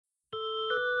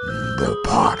The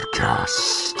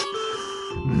podcast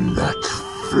that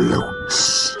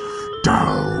floats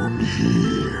down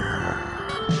here.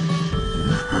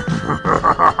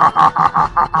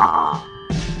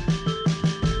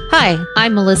 Hi,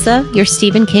 I'm Melissa, your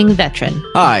Stephen King veteran.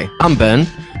 Hi, I'm Ben,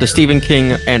 the Stephen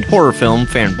King and horror film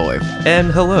fanboy.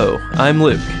 And hello, I'm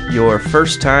Luke, your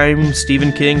first-time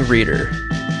Stephen King reader.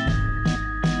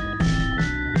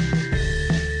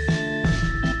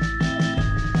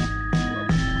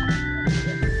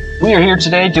 We are here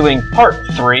today doing Part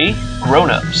 3,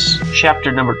 Grown-Ups,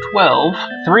 Chapter number 12,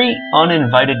 3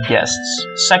 Uninvited Guests,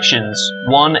 Sections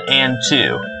 1 and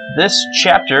 2. This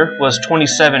chapter was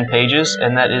 27 pages,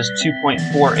 and that is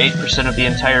 2.48% of the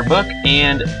entire book,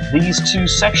 and these two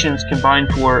sections combined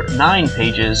for 9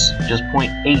 pages, which is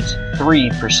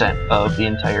 0.83% of the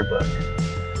entire book.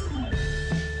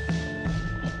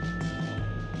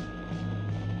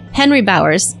 Henry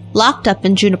Bowers, locked up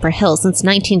in Juniper Hill since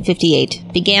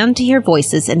 1958, began to hear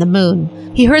voices in the moon.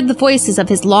 He heard the voices of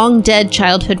his long-dead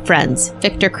childhood friends,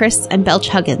 Victor Criss and Belch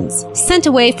Huggins. Sent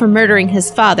away for murdering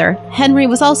his father, Henry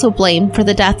was also blamed for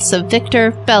the deaths of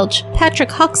Victor, Belch, Patrick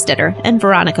Hochstetter, and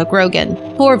Veronica Grogan.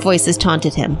 4 voices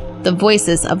taunted him. The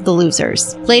voices of the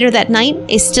losers. Later that night,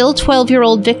 a still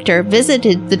 12-year-old Victor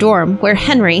visited the dorm where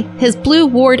Henry, his Blue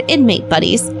Ward inmate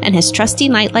buddies, and his trusty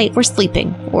nightlight were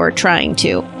sleeping, or trying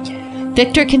to.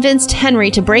 Victor convinced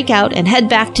Henry to break out and head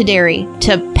back to Derry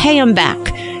to pay him back,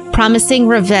 promising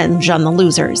revenge on the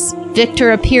losers.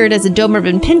 Victor appeared as a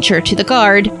Doberman Pinscher to the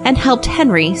guard and helped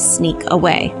Henry sneak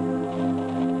away.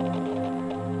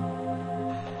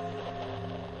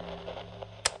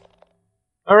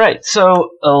 Alright, so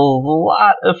a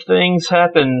lot of things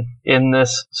happen in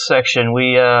this section.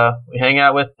 We hang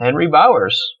out with Henry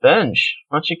Bowers. Benj,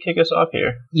 why don't you kick us off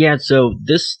here? Yeah, so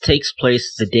this takes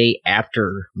place the day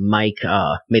after Mike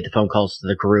made the phone calls to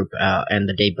the group, and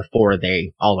the day before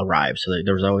they all arrived. So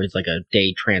there was always like a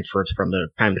day transfer from the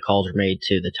time the calls were made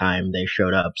to the time they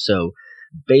showed up. So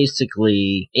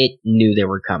basically, it knew they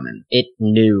were coming. It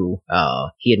knew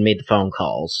he had made the phone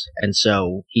calls, and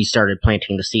so he started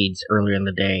planting the seeds earlier in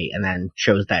the day, and then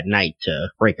chose that night to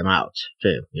break them out,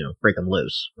 to break them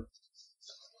loose.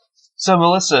 So,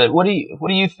 Melissa, what do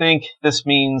you think this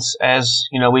means? As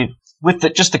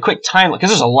with just the quick timeline, because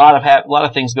there's a lot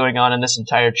of things going on in this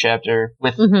entire chapter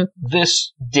with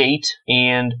this date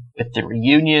and with the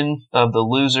reunion of the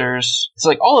losers. It's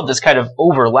like all of this kind of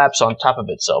overlaps on top of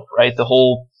itself, right? The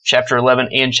whole chapter 11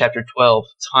 and chapter 12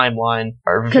 timeline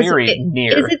are very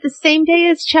near. Is it the same day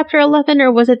as chapter 11,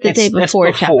 or was it the day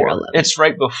before chapter 11? It's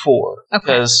right before, okay.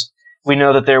 Because we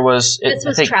know that there was... This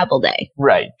was travel day.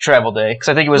 Right, travel day. Because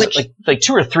I think it was like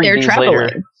 2 or 3 days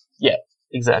later. Yeah,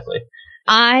 exactly.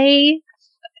 I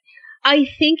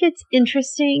think it's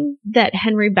interesting that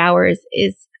Henry Bowers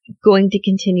is going to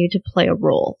continue to play a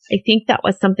role. I think that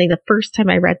was something the first time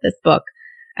I read this book,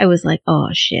 I was like, oh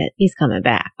shit, he's coming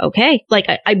back. Okay. Like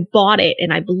I bought it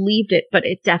and I believed it, but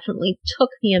it definitely took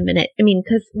me a minute. I mean,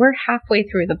 because we're halfway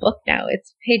through the book now.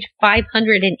 It's page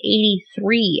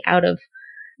 583 out of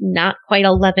not quite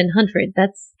 1100.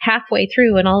 That's halfway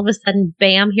through, and all of a sudden,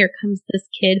 bam, here comes this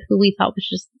kid who we thought was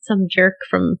just some jerk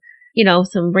from,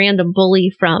 some random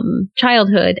bully from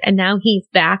childhood, and now he's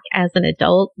back as an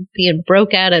adult, being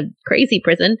broke out of crazy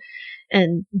prison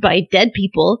and by dead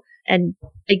people. And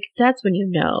that's when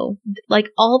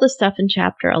all the stuff in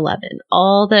chapter 11,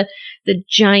 all the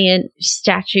giant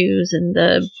statues and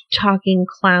the talking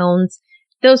clowns,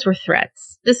 those were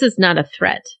threats. This is not a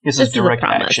threat. This is direct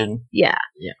action. Yeah.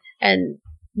 And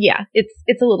yeah,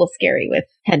 it's a little scary with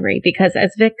Henry because,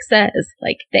 as Vic says,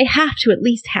 they have to at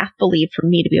least half believe for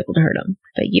me to be able to hurt him.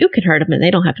 But you can hurt him and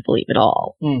they don't have to believe at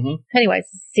all. Mm-hmm. Pennywise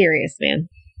is serious, man.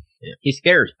 Yeah, he's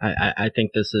scared. I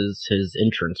think this is his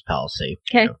insurance policy.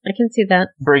 Okay, I can see that.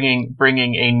 Bringing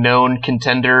a known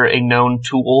contender, a known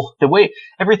tool. The way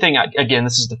everything, again,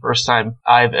 this is the first time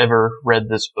I've ever read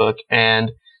this book,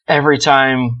 and every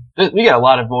time we get a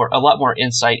lot more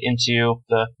insight into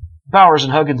the Bowers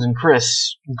and Huggins and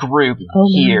Criss group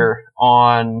here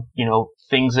on,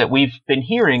 things that we've been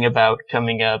hearing about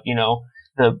coming up,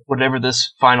 whatever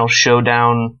this final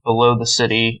showdown below the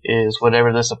city is,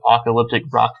 whatever this apocalyptic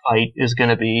rock fight is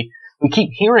going to be. We keep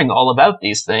hearing all about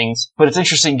these things, but it's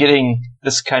interesting getting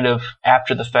this kind of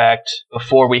after the fact,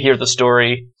 before we hear the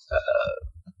story,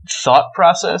 thought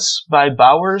process by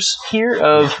Bowers here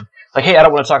of, hey, I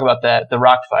don't want to talk about that, the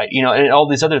rock fight, and all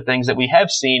these other things that we have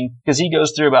seen, because he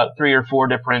goes through about 3 or 4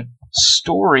 different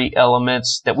story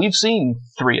elements that we've seen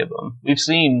 3 of them. We've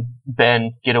seen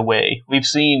Ben get away. We've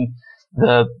seen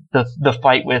the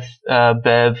fight with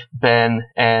Bev, Ben,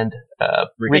 and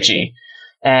Richie.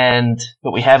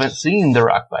 But we haven't seen the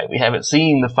rock fight. We haven't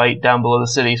seen the fight down below the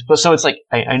city. But so it's like,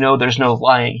 I know there's no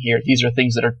lying here. These are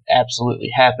things that are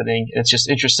absolutely happening. And it's just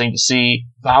interesting to see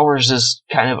Bowers is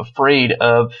kind of afraid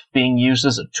of being used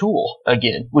as a tool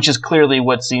again, which is clearly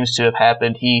what seems to have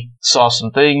happened. He saw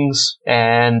some things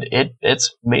and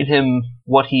it's made him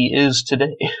what he is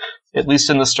today, at least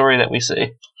in the story that we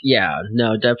see. Yeah,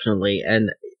 no, definitely. And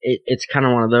it's kind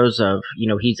of one of those of,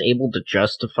 he's able to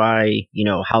justify,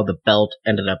 how the belt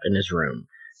ended up in his room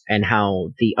and how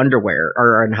the underwear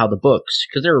and how the books,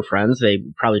 because they were friends, they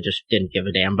probably just didn't give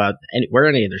a damn about where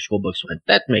any of their school books went.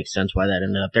 That makes sense why that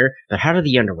ended up there. But how did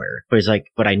the underwear? But he's like,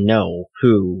 but I know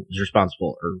who is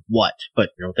responsible or what.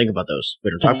 But we don't think about those. We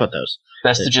don't talk about those.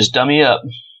 Best to just dummy up.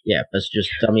 Yeah, best to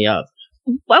just dummy up.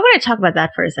 I want to talk about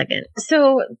that for a second.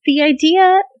 So the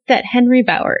idea that Henry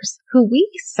Bowers, who we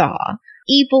saw,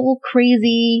 evil,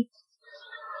 crazy,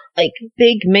 like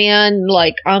big man,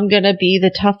 like I'm gonna be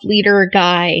the tough leader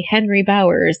guy, Henry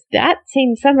Bowers, that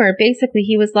same summer, basically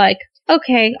he was like,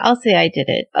 okay, I'll say I did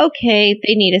it. Okay,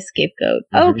 they need a scapegoat.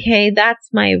 Mm-hmm. Okay, that's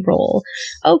my role.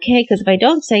 Okay, because if I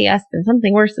don't say yes, then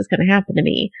something worse is going to happen to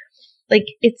me. Like,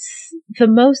 it's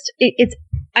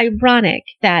ironic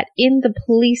that in the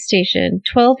police station,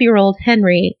 12-year-old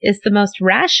Henry is the most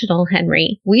rational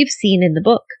Henry we've seen in the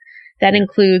book. That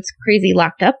includes crazy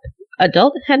locked up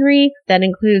adult Henry. That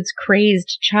includes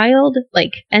crazed child,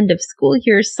 like end of school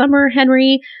year summer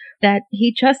Henry. That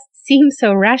he just seems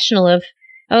so rational of,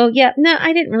 oh, yeah, no,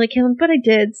 I didn't really kill him, but I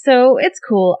did. So it's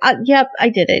cool. Yep, I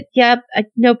did it. Yep,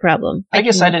 no problem. I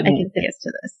can say yes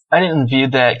to this. I didn't view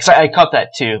that, because I caught that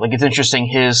too. Like, it's interesting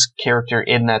his character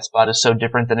in that spot is so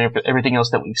different than everything else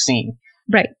that we've seen.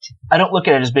 Right. I don't look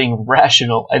at it as being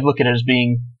rational. I look at it as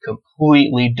being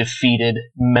completely defeated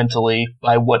mentally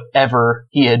by whatever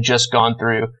he had just gone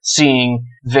through. Seeing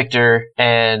Victor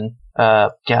and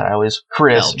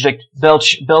Chris,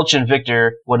 Belch and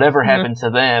Victor, whatever happened to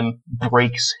them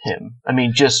breaks him. I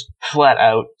mean, just flat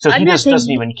out. So he just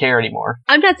doesn't even care anymore.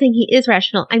 I'm not saying he is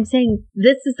rational. I'm saying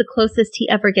this is the closest he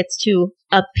ever gets to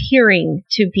appearing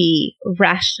to be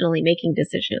rationally making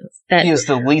decisions. That he is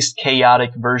the least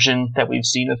chaotic version that we've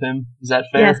seen of him. Is that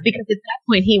fair? Yes, because at that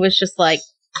point he was just like,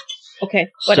 okay,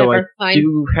 whatever, so I fine.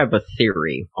 do have a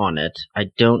theory on it. I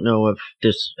don't know if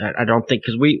I don't think,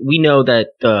 because we know that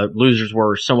the losers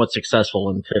were somewhat successful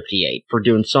in 58 for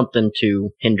doing something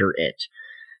to hinder it.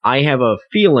 I have a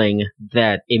feeling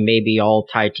that it may be all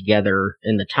tied together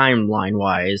in the timeline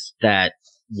wise, that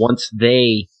once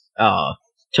they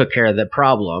took care of the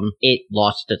problem, it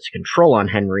lost its control on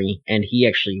Henry, and he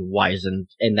actually wizened,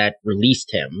 and that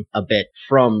released him a bit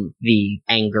from the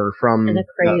anger, from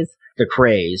the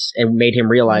craze, and made him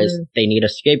realize they need a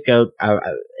scapegoat.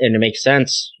 And it makes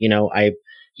sense.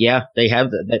 They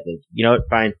have that,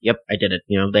 fine. Yep, I did it.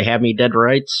 They have me dead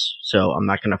rights, so I'm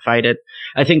not going to fight it.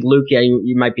 I think Luke,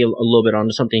 you might be a little bit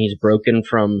onto something. He's broken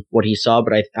from what he saw,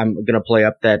 but I'm going to play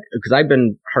up that, because I've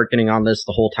been hearkening on this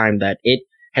the whole time, that it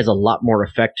has a lot more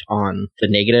effect on the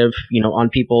negative, on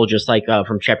people, just like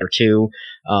from chapter 2,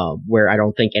 where I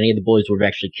don't think any of the bullies would have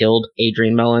actually killed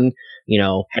Adrian Mellon,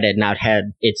 had it not had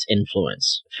its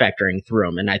influence factoring through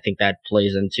him. And I think that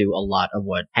plays into a lot of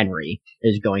what Henry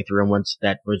is going through. And once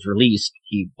that was released,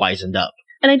 he wizened up.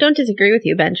 And I don't disagree with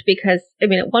you, Benj, because, at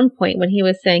one point when he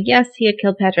was saying, yes, he had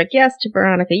killed Patrick, yes, to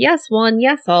Veronica, yes, one,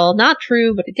 yes, all, not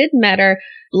true, but it didn't matter.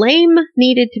 Blame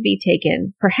needed to be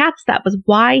taken. Perhaps that was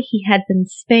why he had been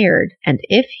spared. And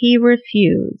if he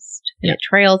refused, and it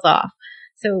trails off.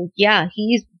 So, yeah,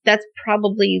 that's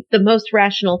probably the most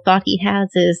rational thought he has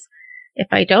is, if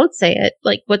I don't say it,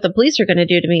 like, what the police are going to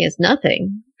do to me is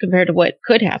nothing compared to what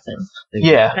could happen.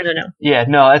 Yeah. I don't know. Yeah,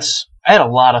 no, I had a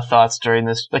lot of thoughts during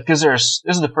this, because this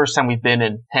is the first time we've been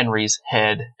in Henry's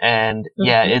head, and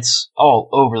yeah, it's all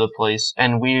over the place,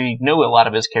 and we know a lot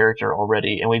of his character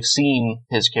already, and we've seen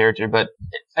his character, but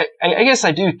I guess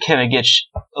I do kind of get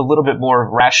a little bit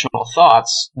more rational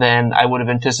thoughts than I would have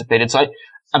anticipated. So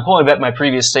I'm pulling back my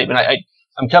previous statement.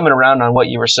 I'm coming around on what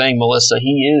you were saying, Melissa.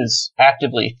 He is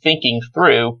actively thinking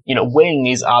through, weighing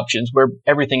these options, where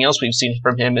everything else we've seen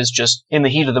from him is just in the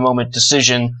heat of the moment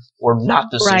decision or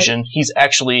not decision. Right. He's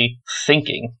actually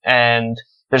thinking, and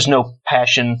there's no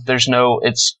passion.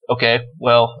 It's okay,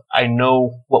 well, I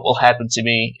know what will happen to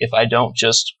me if I don't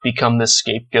just become this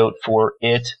scapegoat for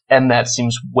it. And that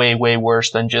seems way, way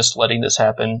worse than just letting this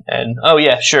happen. And, oh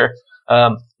yeah, sure.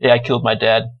 I killed my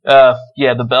dad.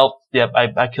 The belt. Yep,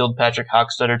 I killed Patrick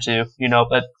Hochstetter too.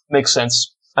 That makes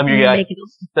sense. I'm your guy.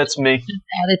 That's me. Just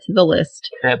add it to the list.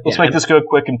 Yeah, let's make this go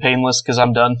quick and painless, because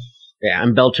I'm done. Yeah,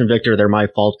 I'm Belch and Victor. They're my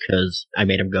fault because I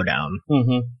made them go down.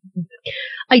 Mm-hmm.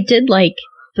 I did like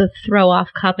the throw-off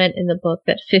comment in the book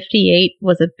that 58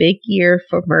 was a big year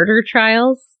for murder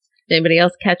trials. Did anybody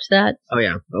else catch that? Oh,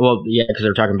 yeah. Well, yeah, because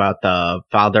they're talking about the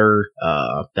father.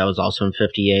 That was also in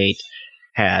 58.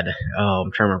 I'm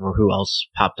trying to remember who else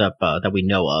popped up that we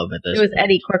know of at this. It was point.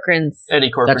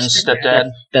 Eddie Corcoran's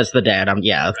stepdad. That's the dad.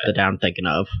 That's the dad I'm thinking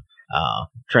of.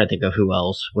 Trying to think of who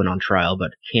else went on trial,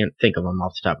 but can't think of them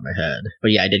off the top of my head.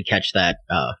 But yeah, I did catch that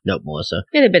note, Melissa.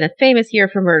 It had been a famous year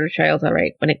for murder trials, all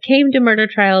right. When it came to murder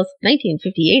trials,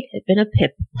 1958 had been a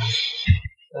pip.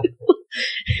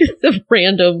 It's a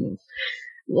random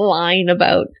line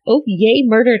about, oh, yay,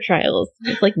 murder trials.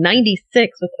 It's like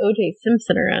 96 with O.J.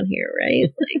 Simpson around here,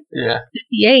 right? Like, Yeah.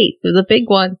 58 was a big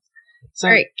one. So,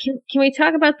 all right, can we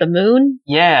talk about the moon?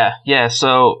 Yeah.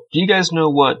 So, do you guys know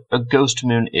what a ghost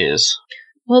moon is?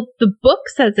 Well, the book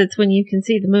says it's when you can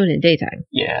see the moon in daytime.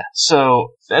 Yeah.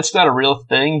 So that's not a real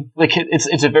thing. Like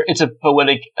it's a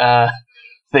poetic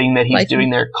thing that he's doing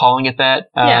there, calling it that.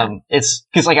 It's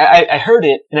because like I heard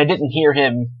it and I didn't hear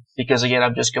him because again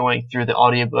I'm just going through the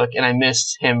audiobook and I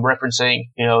missed him referencing,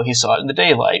 he saw it in the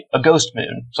daylight, a ghost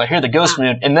moon. So I hear the ghost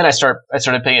moon and then I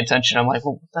started paying attention. I'm like,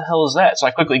 well, what the hell is that? So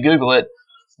I quickly Google it.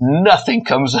 Nothing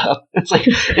comes up. It's like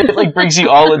it like brings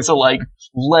you all into like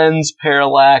lens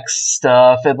parallax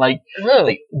stuff and like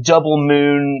double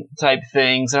moon type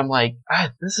things. And I'm like,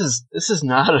 this is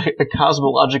not a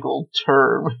cosmological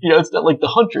term. It's not like the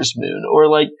hunter's moon or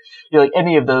like like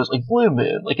any of those like blue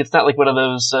moon. Like it's not like one of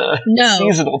those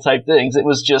seasonal type things. It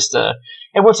was just and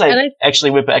once I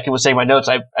actually went back and was saying my notes,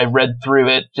 I read through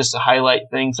it just to highlight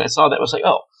things. I saw that I was like,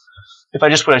 oh. If I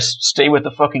just would have stayed with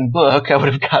the fucking book, I would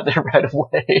have got there right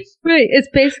away. Right. It's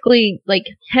basically like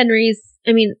Henry's,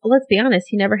 let's be honest,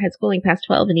 he never had schooling past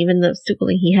 12, and even the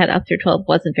schooling he had up through 12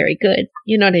 wasn't very good.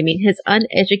 You know what I mean? His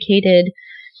uneducated,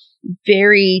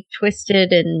 very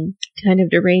twisted and kind of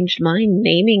deranged mind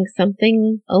naming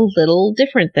something a little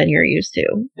different than you're used to.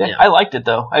 Yeah, I liked it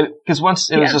though. Because once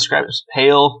it was described as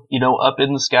pale, up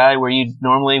in the sky where you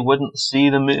normally wouldn't see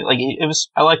the moon. Like it was,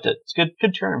 I liked it. It's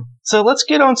good term. So let's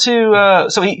get on to,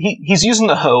 so he's using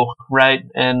the hoe, right?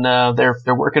 And, they're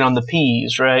working on the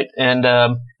peas, right? And,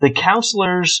 the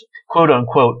counselors, quote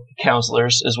unquote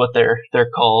counselors is what they're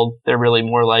called. They're really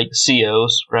more like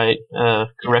COs, right?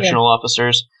 Correctional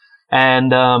officers.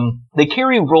 And they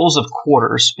carry rolls of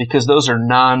quarters because those are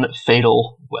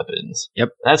non-fatal weapons. Yep.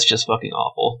 That's just fucking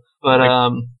awful. But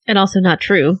and also not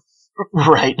true.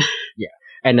 Right. Yeah.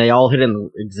 And they all hit in the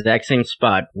exact same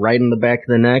spot, right in the back of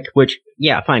the neck, which,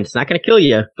 yeah, fine, it's not going to kill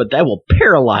you, but that will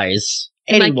paralyze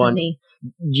anyone.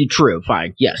 True,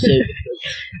 fine, yes.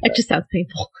 It just sounds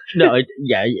painful. No,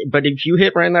 but if you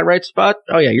hit right in that right spot,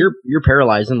 oh yeah, you're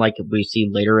paralyzed, and like we see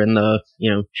later in the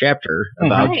chapter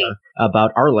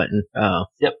about Arlen.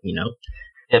 Yep.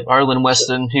 Yep, Arlen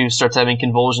Weston, who starts having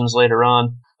convulsions later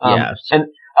on. Yeah. And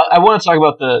I want to talk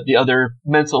about the other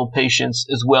mental patients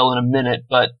as well in a minute,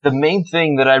 but the main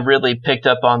thing that I really picked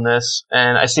up on this,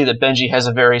 and I see that Benji has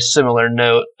a very similar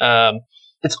note,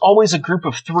 it's always a group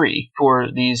of 3 for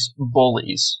these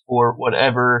bullies, or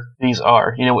whatever these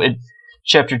are. In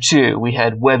Chapter 2, we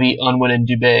had Webby, Unwin, and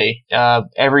Dubé.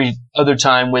 Every other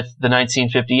time with the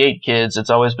 1958 kids,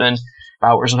 it's always been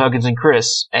Bowers and Huggins and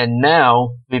Chris. And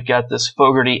now we've got this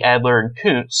Fogarty, Adler, and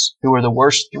Kuntz, who are the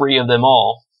worst 3 of them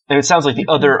all. And it sounds like the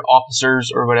other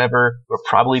officers or whatever were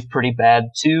probably pretty bad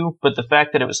too, but the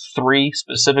fact that it was 3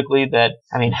 specifically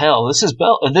hell, this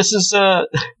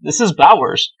is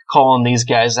Bowers calling these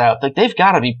guys out. Like they've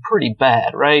got to be pretty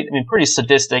bad, right? Pretty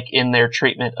sadistic in their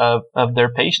treatment of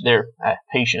their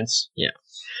patients. Yeah.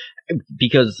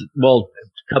 Because,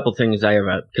 a couple things I have,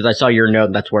 because I saw your note,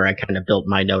 and that's where I kind of built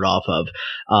my note off of.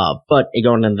 But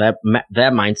going into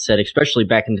that mindset, especially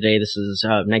back in the day, this is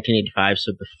 1985,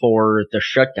 so before the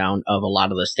shutdown of a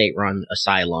lot of the state-run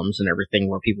asylums and everything,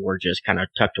 where people were just kind of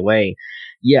tucked away.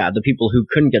 Yeah, the people who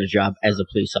couldn't get a job as a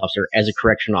police officer, as a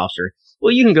correction officer,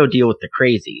 well, you can go deal with the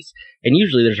crazies. And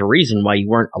usually there's a reason why you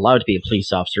weren't allowed to be a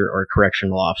police officer or a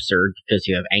correctional officer, because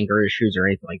you have anger issues or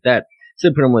anything like that. So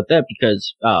put them with that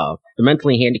because the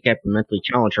mentally handicapped and mentally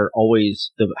challenged are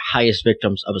always the highest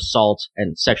victims of assault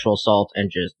and sexual assault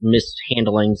and just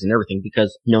mishandlings and everything,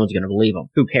 because no one's going to believe them.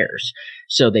 Who cares?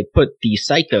 So they put the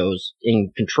psychos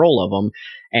in control of them.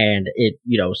 And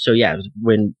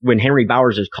when Henry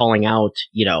Bowers is calling out,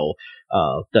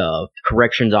 the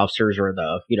corrections officers or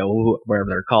the, whatever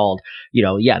they're called,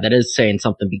 that is saying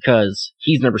something, because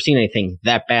he's never seen anything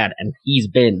that bad. And he's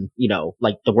been,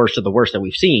 like the worst of the worst that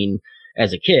we've seen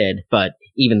as a kid, but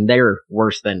even they're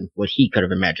worse than what he could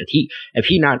have imagined. If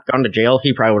he not gone to jail,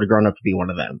 he probably would have grown up to be one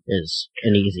of them, is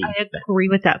an easy I agree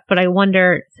with that, but I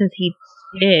wonder, since he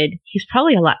did, he's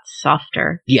probably a lot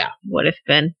softer. Yeah. Would have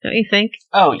been, don't you think?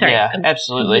 Oh, Sorry, yeah, I'm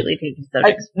absolutely. completely taking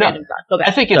subjects. Random thought. Go back.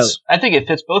 I think it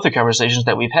fits both the conversations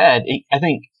that we've had. I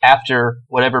think after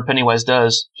whatever Pennywise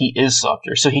does, he is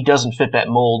softer, so he doesn't fit that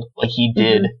mold like he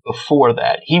did before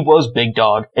that. He was big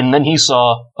dog, and then he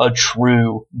saw a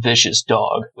true vicious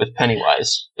dog with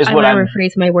Pennywise. I want to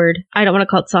rephrase my word. I don't want to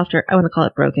call it softer. I want to call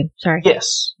it broken. Sorry.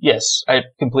 Yes, I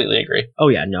completely agree. Oh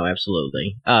yeah, no,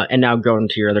 absolutely. And now going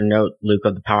to your other note, Luke,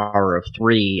 of the power of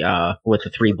three, with the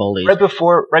three bullies. Right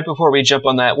before we jump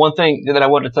on that, one thing that I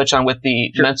wanted to touch on with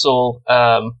the mental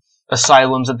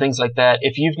asylums and things like that.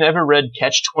 If you've never read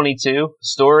Catch-22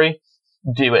 story,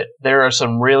 do it. There are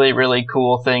some really, really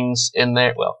cool things in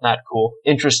there. Well, not cool,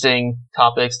 interesting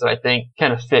topics that I think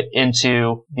kind of fit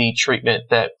into the treatment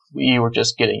that you were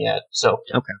just getting at. So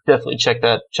definitely check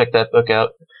that book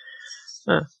out.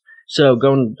 So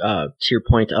going to your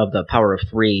point of the power of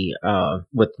three,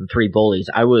 with the three bullies,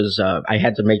 I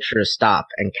had to make sure to stop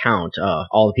and count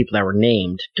all the people that were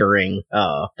named during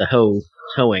the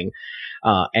hoeing.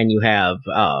 And you have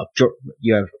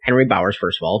Henry Bowers,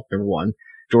 first of all, number one.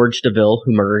 George DeVille,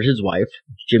 who murdered his wife.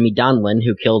 Jimmy Donlin,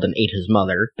 who killed and ate his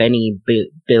mother. Benny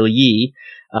Billy,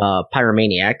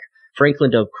 pyromaniac.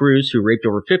 Franklin Del Cruz, who raped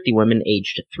over 50 women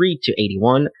aged 3 to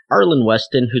 81. Arlen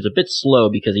Weston, who's a bit slow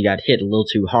because he got hit a little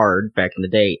too hard back in the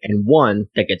day. And one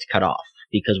that gets cut off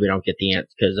because we don't get the answer.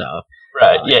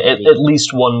 At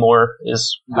least one more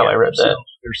is how I read that. So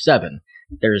there's 7.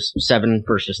 There's 7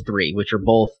 versus 3, which are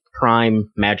both prime,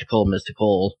 magical,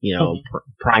 mystical,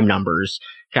 prime numbers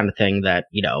kind of thing that,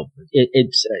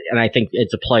 it's, and I think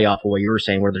it's a play off of what you were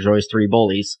saying, where there's always 3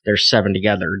 bullies. There's 7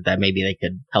 together that maybe they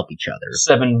could help each other.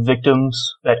 7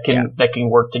 victims that can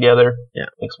work together. Yeah.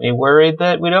 Makes me worried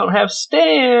that we don't have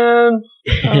Stan.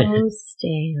 Oh,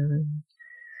 Stan.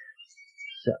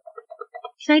 So,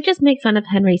 can I just make fun of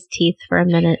Henry's teeth for a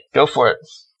minute? Go for it.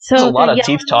 So there's a lot of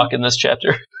teeth talk in this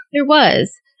chapter. There was.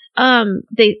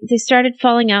 They started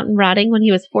falling out and rotting when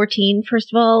he was 14.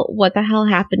 First of all, what the hell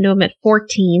happened to him at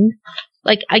 14?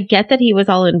 Like, I get that he was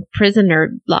all in prison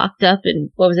or locked up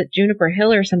in, what was it, Juniper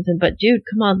Hill or something, but dude,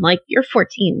 come on, like, you're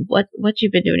 14. What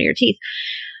you been doing to your teeth?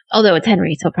 Although it's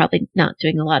Henry, so probably not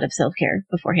doing a lot of self-care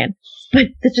beforehand. But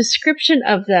the description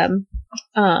of them,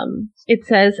 it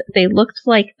says they looked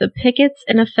like the pickets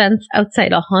in a fence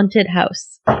outside a haunted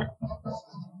house.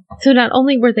 So not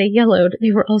only were they yellowed,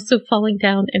 they were also falling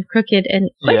down and crooked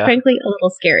and, quite frankly, a little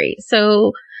scary.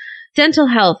 So dental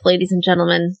health, ladies and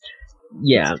gentlemen.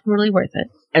 Yeah. It's totally worth it.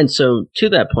 And so to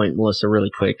that point, Melissa,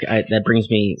 really quick, that brings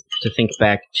me to think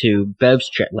back to Bev's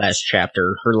last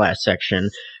chapter, her last section,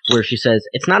 where she says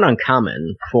it's not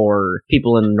uncommon for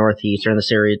people in the Northeast or in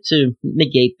this area to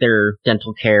negate their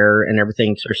dental care and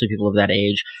everything, especially people of that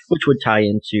age, which would tie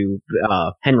into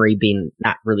Henry being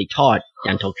not really taught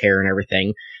dental care and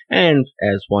everything. And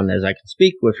as I can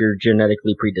speak, if you're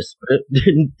genetically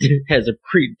has a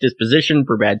predisposition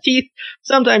for bad teeth,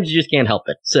 sometimes you just can't help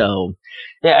it. So,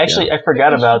 yeah, actually, I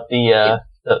forgot about the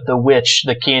witch,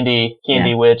 the candy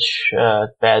witch,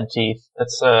 bad teeth.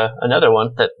 That's another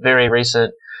one that very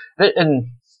recent. And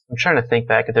I'm trying to think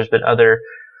back if there's been other.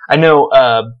 I know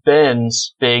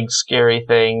Ben's big scary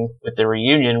thing with the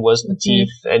reunion was the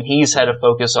teeth, and he's had a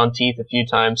focus on teeth a few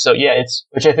times. So yeah,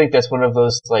 which I think that's one of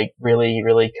those like really,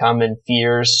 really common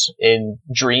fears in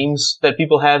dreams that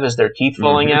people have is their teeth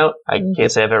falling out. I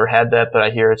can't say I've ever had that, but I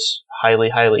hear it's highly,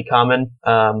 highly common.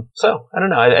 So I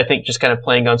don't know. I think just kind of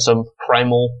playing on some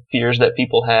primal fears that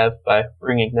people have by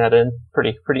bringing that in,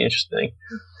 pretty interesting.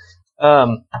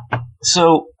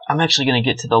 So I'm actually going to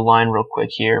get to the line real quick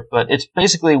here, but it's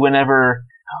basically whenever.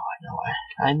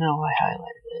 Oh, I know, I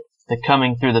highlighted it. The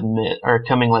coming through the mist, or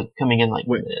coming in like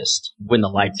mist when the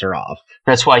lights are off.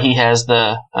 That's why he has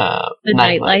the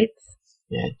night lights.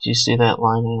 Yeah, do you see that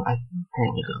line? I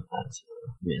apparently didn't.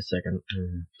 Give me a second.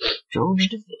 George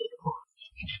DeVille.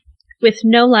 With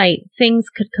no light, things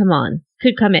could come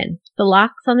in. The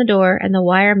locks on the door and the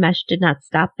wire mesh did not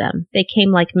stop them. They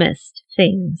came like mist.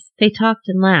 Things. They talked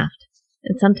and laughed.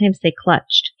 And sometimes they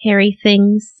clutched. Hairy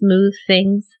things, smooth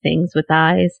things, things with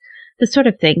eyes. The sort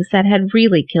of things that had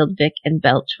really killed Vic and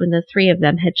Belch when the 3 of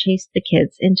them had chased the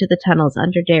kids into the tunnels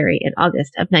under Derry in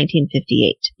August of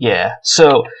 1958. Yeah,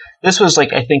 so this was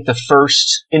like, I think, the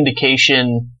first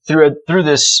indication through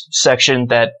this section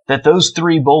that those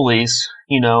 3 bullies,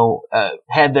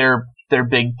 had their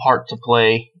big part to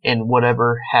play in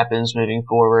whatever happens moving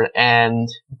forward. And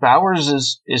Bowers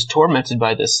is tormented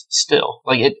by this still.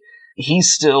 He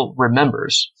still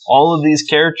remembers. All of these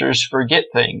characters forget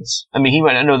things. I mean, he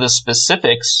might not know the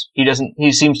specifics.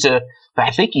 He seems to, but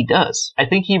I think he does. I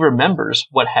think he remembers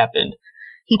what happened.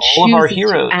 He all of our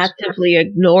chooses heroes. to actively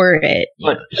ignore it.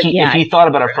 But if he thought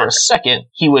about it for a second,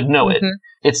 he would know it.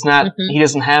 It's not, he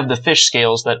doesn't have the fish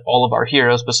scales that all of our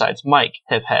heroes besides Mike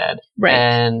have had. Right.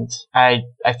 And I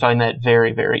find that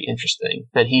very, very interesting,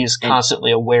 that he's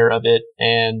constantly aware of it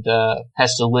and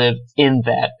has to live in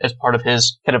that as part of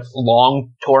his kind of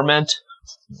long torment.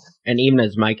 And even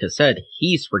as Mike has said,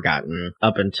 he's forgotten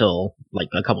up until like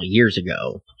a couple of years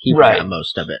ago. He forgot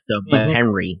most of it. So, but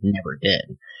Henry never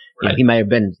did. You know, he may have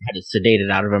had it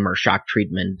sedated out of him or shock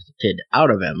treatmented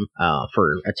out of him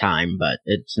for a time, but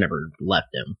it's never left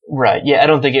him. Right. Yeah, I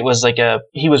don't think it was like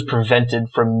he was prevented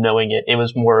from knowing it. It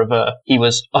was more of he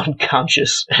was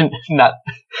unconscious and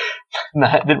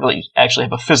didn't really actually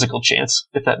have a physical chance,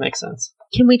 if that makes sense.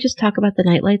 Can we just talk about the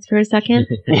nightlights for a second?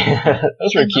 Yeah,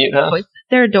 those were cute, huh?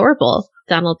 They're adorable.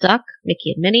 Donald Duck,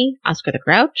 Mickey and Minnie, Oscar the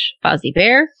Grouch, Fozzie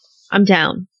Bear. I'm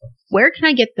down. Where can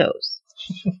I get those?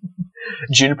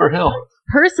 Juniper Hill.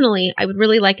 Personally, I would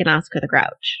really like an Oscar the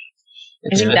Grouch.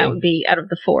 I think that would be, out of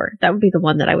the four, that would be the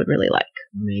one that I would really like.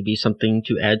 Maybe something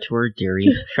to add to our Derry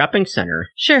shopping center.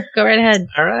 Sure, go right ahead.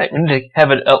 All right. We need to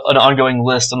have an ongoing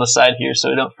list on the side here so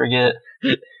we don't forget.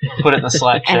 Put it in the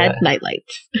Slack chat. Add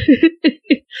nightlights.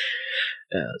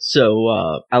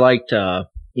 So I liked,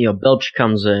 Belch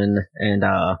comes in and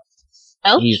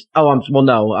Belch?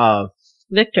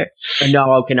 Victor.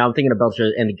 No, okay, now I'm thinking of Belch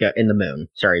in the moon.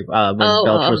 Sorry, when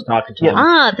Belch was talking to him.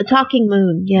 The talking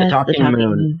moon. Yes, the talking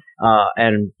moon.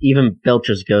 And even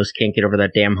Belch's ghost can't get over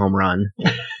that damn home run.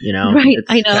 You know, right?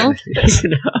 I know. It's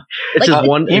like, just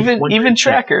one. Even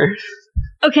Tracker.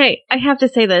 Okay, I have to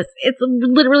say this. It's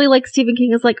literally like Stephen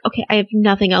King is like, okay, I have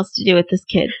nothing else to do with this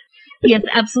kid. He has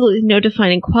absolutely no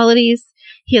defining qualities.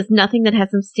 He has nothing that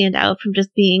has him stand out from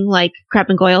just being like Crab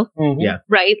and Goyle. Mm-hmm. Yeah.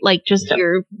 Right? Like just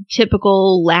your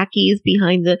typical lackeys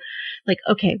behind like,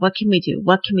 okay, what can we do?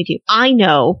 What can we do? I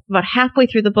know about halfway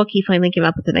through the book, he finally came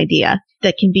up with an idea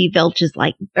that can be Belch's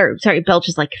like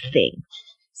thing.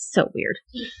 So weird.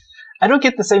 I don't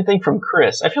get the same thing from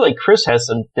Chris. I feel like Chris has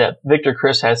some depth. Victor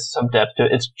Chris has some depth to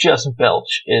it. It's just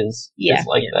Belch is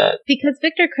like that. Because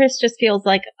Victor Chris just feels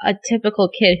like a typical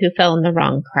kid who fell in the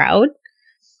wrong crowd.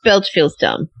 Belch feels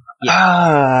dumb.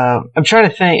 I'm trying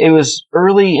to think. It was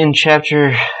early in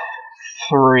chapter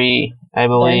 3, I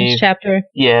believe. Orange chapter?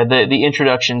 Yeah, the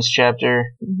introductions chapter.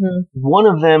 Mm-hmm. One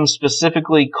of them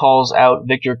specifically calls out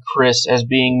Victor Chris as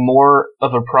being more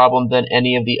of a problem than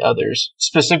any of the others,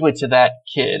 specifically to that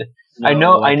kid.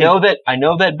 No, I know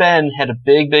that Ben had a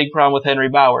big problem with Henry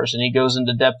Bowers, and he goes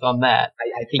into depth on that.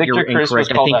 I think Victor you're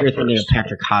incorrect. I think you're thinking of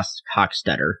Patrick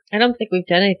Hochstetter. I don't think we've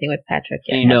done anything with Patrick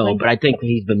yet. No, but I think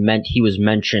he was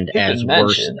mentioned as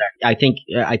worse. I think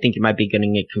you might be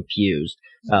getting it confused.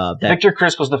 Victor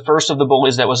Chris was the first of the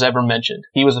bullies that was ever mentioned.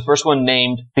 He was the first one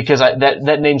named because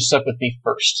that name stuck with me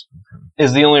first.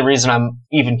 Is the only reason I'm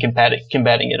even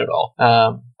combating it at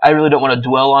all. I really don't want to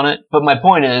dwell on it, but my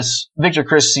point is, Victor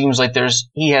Chris seems like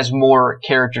he has more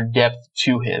character depth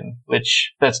to him,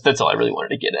 which that's all I really wanted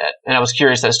to get at. And I was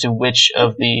curious as to which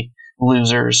of the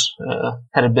losers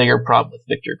had a bigger problem with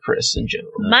Victor Chris in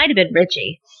general. Might have been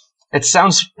Richie. That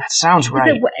sounds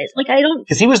right.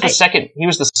 Because he was the second. He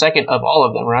was the second of all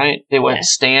of them, right? They went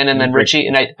Stan and then Richie,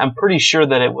 and I'm pretty sure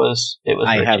that it was Richie.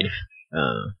 I have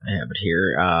it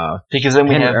here. Because then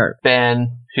we have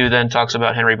Ben, who then talks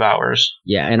about Henry Bowers.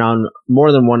 Yeah, and on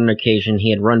more than one occasion, he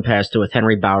had run past it with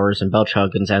Henry Bowers and Belch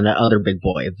Huggins and that other big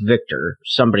boy, Victor,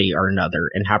 somebody or another,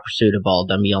 in hot pursuit of all of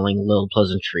them, yelling little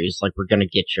pleasantries like, "We're gonna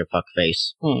get you,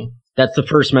 fuckface." That's the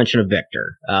first mention of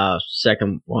Victor.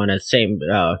 Second one,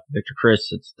 Victor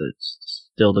Chris, it's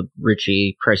still the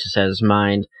Richie Crisis at his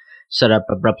mind. Set up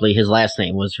abruptly, his last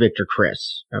name was Victor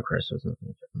Chris. Oh, Chris wasn't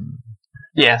Victor.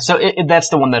 Yeah, so that's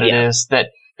the one that it is. That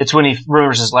it's when he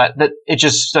remembers his last. That it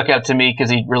just stuck out to me because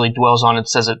he really dwells on it.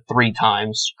 Says it 3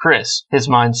 times. Chris. His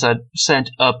mind sent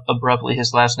up abruptly.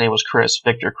 His last name was Chris.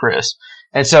 Victor Chris.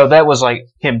 And so that was like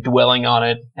him dwelling on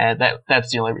it. And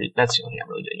that's the only thing I'm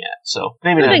really getting at. So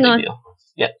maybe not a big deal.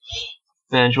 Yeah.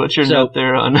 Benj, what's your note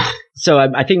there on? So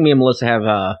I think me and Melissa have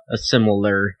a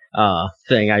similar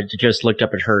thing. I just looked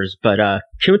up at hers, but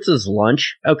Kuntz's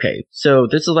lunch. Okay, so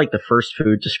this is like the first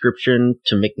food description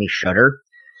to make me shudder.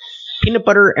 Peanut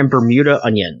butter and Bermuda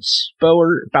onions.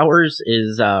 Bowers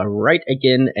is right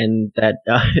again, and that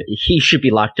he should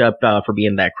be locked up for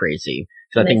being that crazy.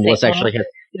 So I think Melissa actually has.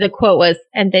 The quote was,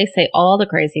 "And they say all the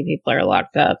crazy people are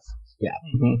locked up." Yeah.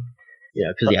 Mm-hmm.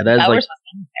 Yeah, because that is like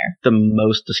the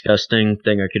most disgusting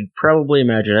thing I could probably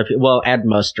imagine. Add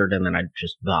mustard and then I'd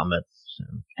just vomit. So.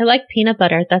 I like peanut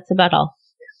butter. That's about all.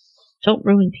 Don't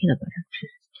ruin peanut butter.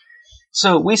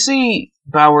 So we see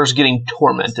Bowers getting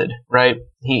tormented, right?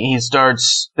 He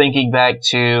starts thinking back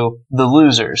to the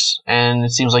losers, and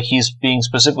it seems like he's being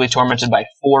specifically tormented by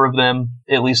 4 of them,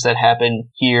 at least that happened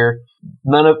here.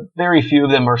 Very few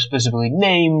of them are specifically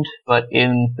named, but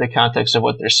in the context of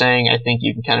what they're saying, I think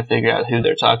you can kind of figure out who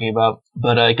they're talking about.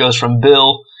 But it goes from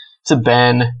Bill to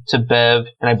Ben to Bev,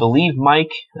 and I believe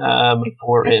Mike. I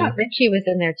thought Richie was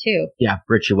in there too. Yeah,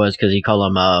 Richie was, because he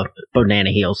called him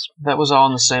banana heels. That was all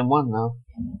in the same one, though.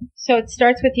 So it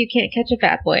starts with you can't catch a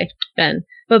fat boy, Ben.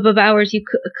 But Bowers, you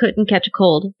couldn't catch a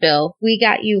cold, Bill. We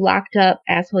got you locked up,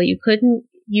 asshole. You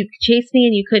chased me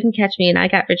and you couldn't catch me, and I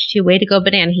got Rich too. Way to go,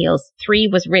 banana heels. 3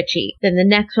 was Richie. Then the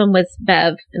next one was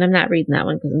Bev, and I'm not reading that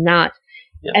one because I'm not.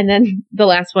 Yep. And then the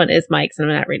last one is Mike's,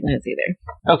 and I'm not reading his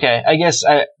either. Okay, I guess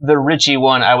the Richie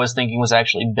one I was thinking was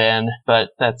actually Ben, but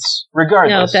that's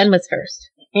regardless. No, Ben was first.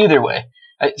 Either way.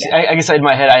 I guess in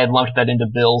my head I had lumped that into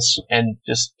Bill's and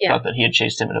just thought that he had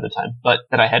chased him another time, but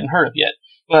that I hadn't heard of yet.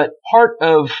 But part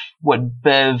of what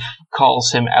Bev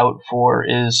calls him out for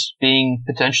is being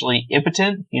potentially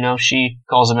impotent. You know, she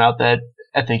calls him out that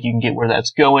I think you can get where that's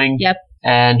going. Yep.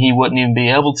 And he wouldn't even be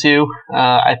able to.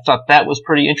 I thought that was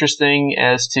pretty interesting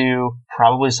as to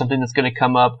probably something that's going to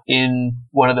come up in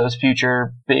one of those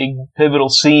future big pivotal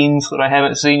scenes that I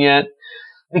haven't seen yet.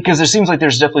 Because there seems like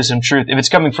there's definitely some truth. If it's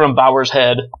coming from Bauer's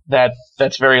head,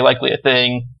 that's very likely a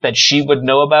thing that she would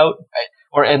know about.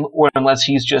 Or unless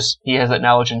he has that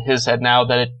knowledge in his head now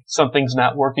that something's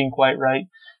not working quite right.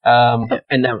 And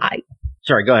then,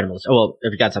 sorry, go ahead, Melissa. Well,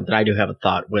 if you got something, I do have a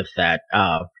thought with that.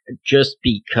 Just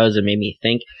because it made me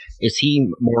think, is he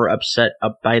more upset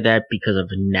up by that because of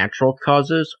natural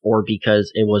causes, or because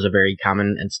it was a very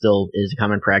common and still is a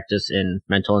common practice in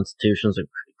mental institutions of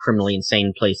criminally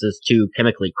insane places to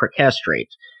chemically castrate?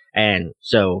 And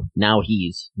so now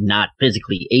he's not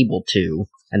physically able to,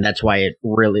 and that's why it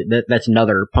really, that's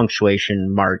another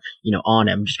punctuation mark, on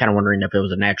him. Just kind of wondering if it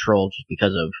was a natural just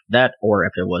because of that, or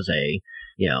if it was it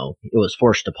was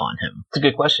forced upon him. It's a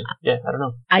good question. Yeah, I don't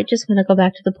know. I just want to go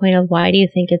back to the point of, why do you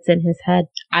think it's in his head?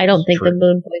 I don't think the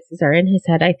moon voices are in his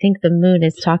head. I think the moon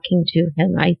is talking to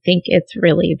him. I think it's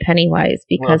really Pennywise,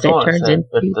 because it turns into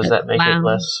does that make it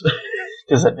less?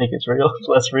 Does that make it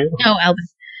less real? No, Alvin.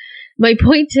 My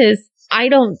point is, I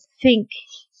don't think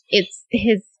it's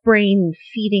his brain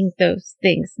feeding those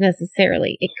things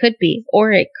necessarily. It could be,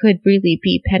 or it could really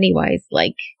be Pennywise.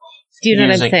 Like, do you know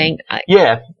what I'm saying?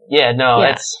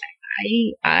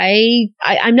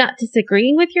 I'm not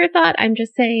disagreeing with your thought. I'm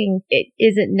just saying it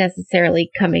isn't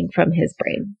necessarily coming from his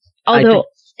brain. Although,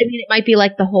 it might be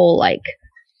like the whole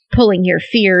pulling your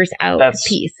fears out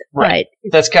piece. Right.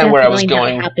 But that's kind of where I was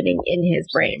going. Not happening in his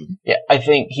brain. Yeah, I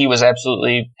think he was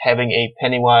absolutely having a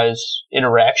Pennywise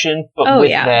interaction, but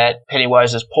that,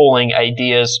 Pennywise is pulling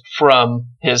ideas from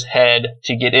his head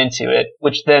to get into it,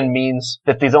 which then means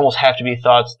that these almost have to be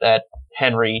thoughts that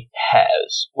Henry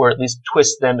has, or at least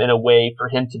twist them in a way for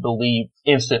him to believe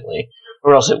instantly,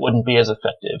 or else it wouldn't be as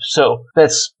effective. So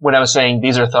that's when I was saying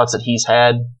these are thoughts that he's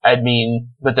had. I'd mean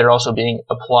that they're also being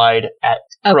applied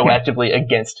proactively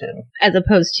against him. As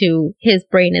opposed to his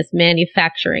brain is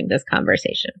manufacturing this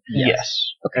conversation.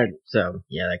 Yes. Okay. So,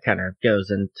 yeah, that kind of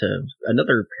goes into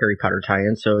another Harry Potter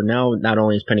tie-in. So now not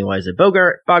only is Pennywise a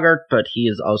Bogart, but he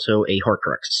is also a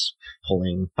Horcrux,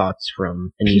 pulling thoughts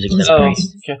from and using them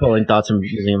pulling thoughts and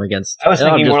using them against. I was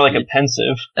thinking more like a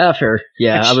pensive. Fair.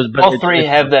 Yeah. All three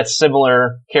have that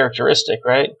similar characteristic,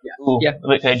 right? Yeah. Ooh, yeah.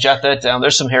 Okay, jot that down.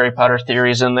 There's some Harry Potter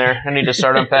theories in there. I need to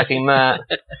start unpacking that.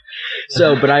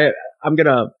 So, but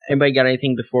anybody got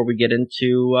anything before we get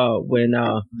into when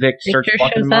Vic starts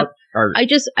walking him up? I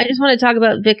just want to talk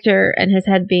about Victor and his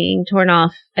head being torn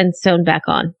off and sewn back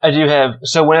on. I do have,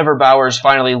 so whenever Bowers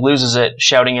finally loses it,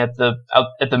 shouting at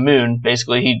the moon,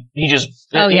 basically he just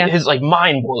his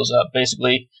mind blows up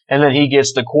basically, and then he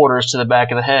gets the quarters to the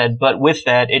back of the head. But with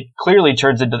that, it clearly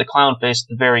turns into the clown face at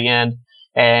the very end.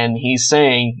 And he's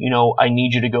saying, I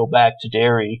need you to go back to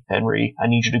Derry, Henry. I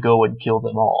need you to go and kill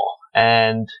them all.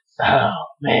 And, oh,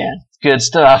 man, good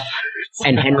stuff.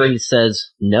 And Henry says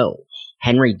no.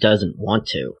 Henry doesn't want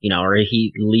to, or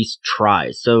he at least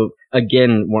tries. So,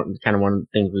 again, one of the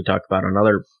things we talk about on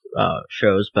other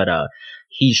shows, but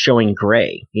he's showing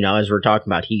gray. As we're talking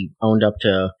about, he owned up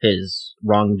to his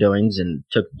wrongdoings and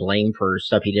took blame for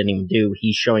stuff he didn't even do.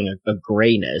 He's showing a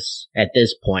grayness at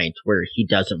this point where he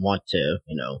doesn't want to,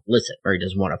 listen, or he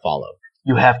doesn't want to follow.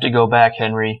 You have to go back,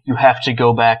 Henry. You have to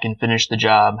go back and finish the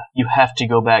job. You have to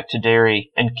go back to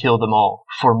Derry and kill them all.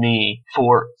 For me.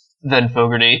 For then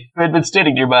Fogarty, who had been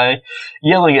standing nearby,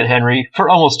 yelling at Henry for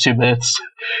almost 2 minutes.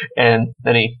 And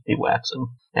then he whacks him.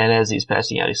 And as he's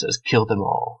passing out, he says, kill them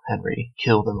all, Henry.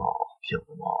 Kill them all. kill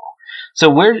them all. So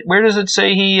where does it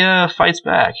say he fights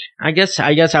back? I guess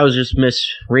I was just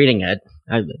misreading it.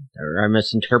 I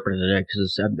misinterpreted it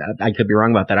because I could be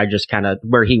wrong about that. I just kind of,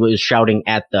 where he was shouting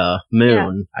at the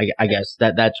moon, I guess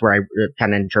that's where I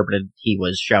kind of interpreted he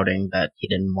was shouting that he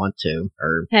didn't want to.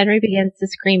 Or Henry begins to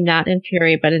scream not in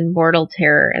fury but in mortal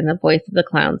terror, and the voice of the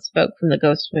clown spoke from the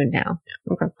ghost moon now.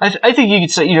 Okay. I think you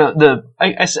could say,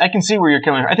 I can see where you're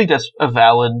coming from. I think that's a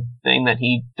valid thing that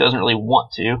he doesn't really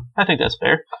want to. I think that's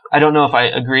fair. I don't know if I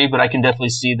agree, but I can definitely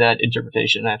see that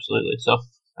interpretation, absolutely. So,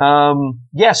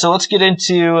 so let's get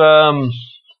into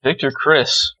Victor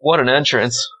Criss. What an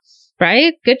entrance.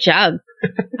 Right? Good job.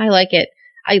 I like it.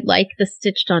 I like the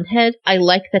stitched on head. I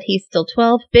like that he's still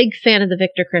 12. Big fan of the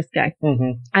Victor Criss guy.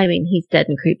 Mm-hmm. I mean, he's dead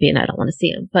and creepy and I don't want to see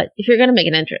him. But if you're going to make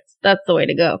an entrance, that's the way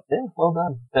to go. Yeah, well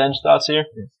done. Ben's thoughts here?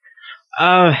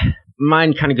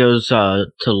 Mine kind of goes to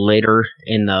later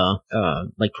in the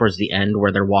towards the end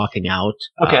where they're walking out.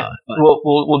 Okay,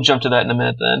 we'll jump to that in a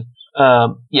minute then.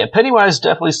 Pennywise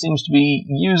definitely seems to be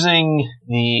using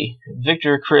the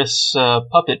Victor Criss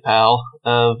puppet pal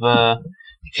of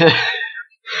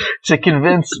to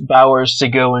convince Bowers to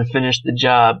go and finish the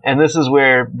job. And this is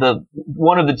where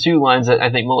one of the two lines that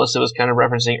I think Melissa was kind of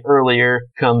referencing earlier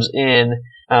comes in.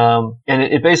 And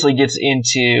it basically gets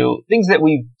into things that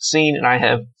we've seen, and I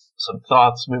have some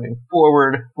thoughts moving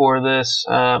forward for this,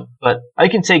 but I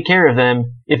can take care of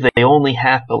them if they only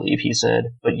half believe, he said.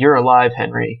 But you're alive,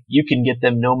 Henry. You can get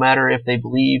them no matter if they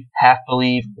believe, half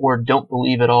believe, or don't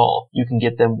believe at all. You can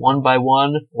get them one by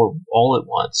one or all at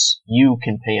once. You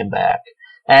can pay them back.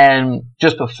 And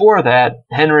just before that,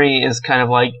 Henry is kind of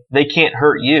like, they can't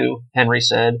hurt you, Henry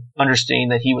said, understanding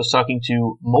that he was talking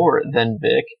to more than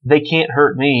Vic. They can't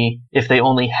hurt me if they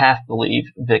only half believe,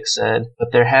 Vic said.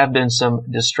 But there have been some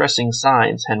distressing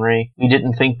signs, Henry. We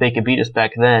didn't think they could beat us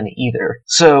back then either.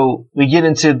 So we get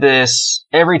into this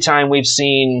every time we've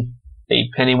seen a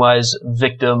Pennywise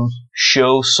victim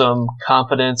show some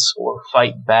confidence or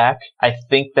fight back. I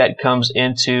think that comes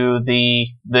into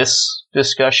this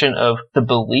discussion of the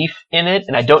belief in it,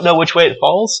 and I don't know which way it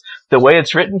falls. The way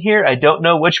it's written here, I don't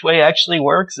know which way actually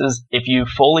works, is if you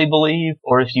fully believe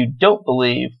or if you don't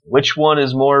believe, which one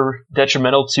is more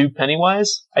detrimental to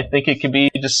Pennywise. I think it could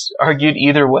be just argued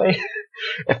either way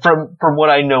from what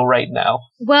I know right now.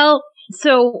 Well,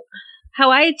 so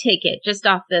how I take it, just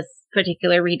off this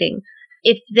particular reading,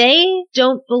 if they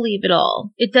don't believe at all,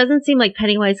 it doesn't seem like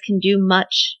Pennywise can do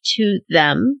much to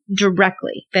them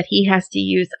directly, that he has to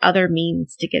use other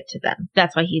means to get to them.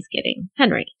 That's why he's getting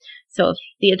Henry. So if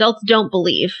the adults don't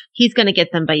believe, he's going to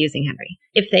get them by using Henry.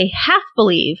 If they half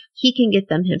believe, he can get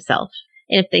them himself.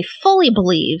 And if they fully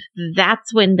believe,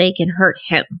 that's when they can hurt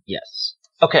him. Yes.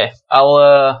 Okay, I'll,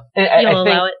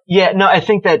 allow it? Yeah, no, I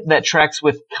think that tracks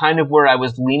with kind of where I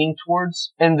was leaning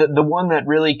towards. And the one that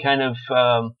really kind of,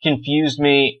 confused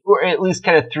me, or at least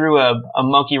kind of threw a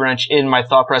monkey wrench in my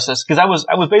thought process, because I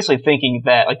was basically thinking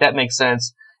that makes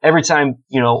sense. Every time,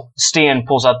 Stan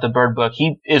pulls out the bird book,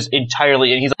 he is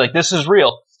entirely, and he's like, this is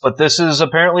real, but this is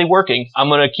apparently working. I'm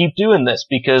gonna keep doing this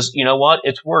because, you know what?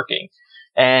 It's working.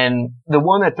 And the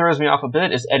one that throws me off a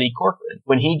bit is Eddie Corcoran.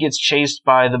 When he gets chased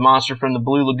by the monster from the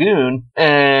Blue Lagoon,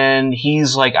 and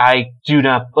he's like,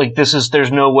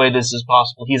 there's no way this is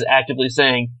possible. He's actively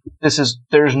saying,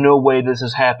 there's no way this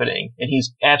is happening. And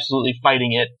he's absolutely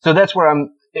fighting it. So that's where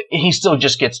he still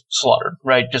just gets slaughtered,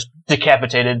 right? Just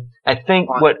decapitated. I think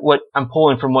what I'm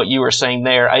pulling from what you were saying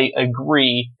there, I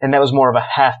agree, and that was more of a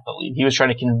half belief. He was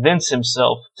trying to convince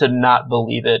himself to not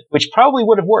believe it, which probably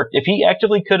would have worked. If he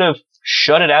actively could have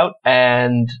shut it out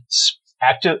and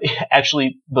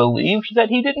actually believed that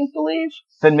he didn't believe,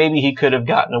 then maybe he could have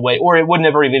gotten away, or it would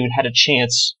never even had a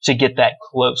chance to get that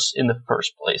close in the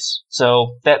first place.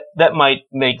 So that might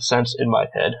make sense in my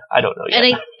head. I don't know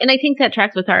yet. And I think that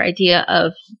tracks with our idea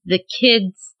of the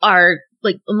kids are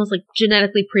almost like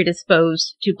genetically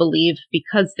predisposed to believe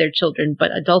because they're children,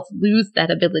 but adults lose that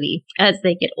ability as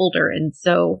they get older. And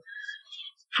so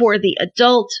for the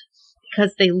adult,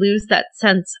 because they lose that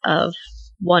sense of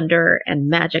wonder and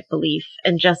magic belief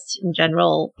and just in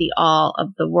general the awe of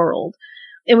the world.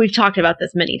 And we've talked about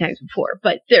this many times before,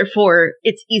 but therefore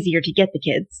it's easier to get the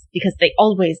kids because they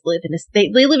always live they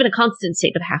live in a constant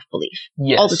state of half belief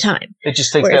all the time. It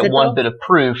just takes that one bit of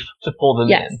proof to pull them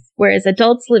in. Whereas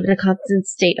adults live in a constant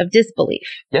state of disbelief.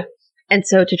 Yeah. And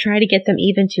so to try to get them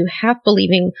even to half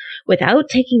believing without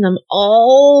taking them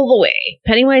all the way,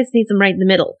 Pennywise needs them right in the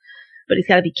middle. But he's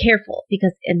got to be careful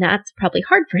and that's probably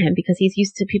hard for him because he's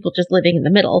used to people just living in the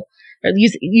middle, or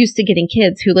used to getting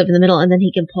kids who live in the middle, and then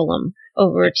he can pull them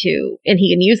over and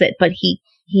he can use it. But he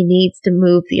he needs to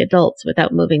move the adults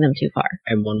without moving them too far.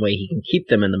 And one way he can keep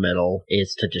them in the middle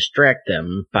is to distract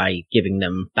them by giving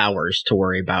them Bowers to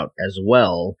worry about as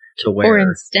well, to where... Or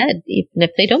instead, even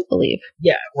if they don't believe.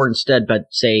 Yeah, or instead, but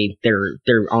say they're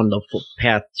on the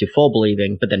path to full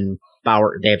believing, but then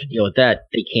they have to deal with that.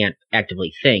 They can't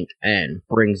actively think, and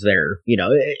brings their,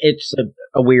 it's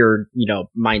a weird,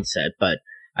 mindset, but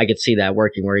I could see that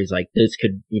working where he's like, this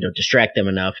could, distract them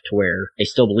enough to where they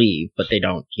still believe, but they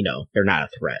don't, they're not a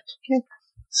threat. Okay.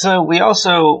 So we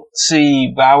also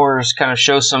see Bowers kind of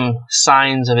show some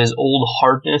signs of his old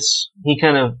hardness. He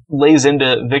kind of lays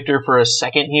into Victor for a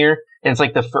second here. And it's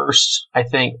like the first, I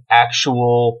think,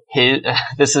 actual hit.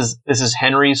 This is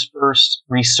Henry's first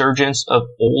resurgence of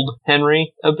old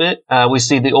Henry a bit. We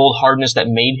see the old hardness that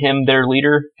made him their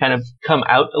leader kind of come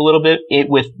out a little bit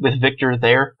with Victor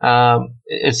there.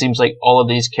 It seems like all of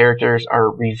these characters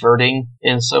are reverting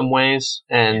in some ways.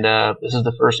 And this is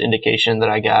the first indication that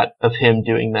I got of him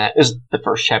doing that. This is the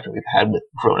first chapter we've had with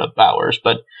grown-up Bowers.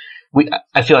 But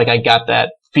I feel like I got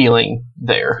that feeling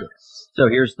there. So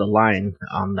here's the line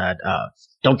on that,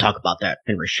 don't talk about that,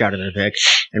 Henry shouted at Vic.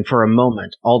 And for a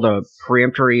moment, all the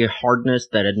peremptory hardness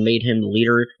that had made him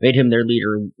their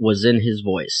leader, was in his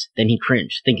voice. Then he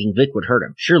cringed, thinking Vic would hurt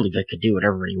him. Surely Vic could do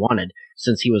whatever he wanted,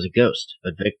 since he was a ghost,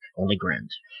 but Vic only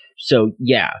grinned. So,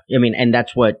 yeah, and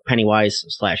that's what Pennywise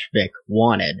 / Vic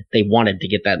wanted. They wanted to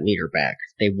get that leader back.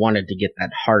 They wanted to get that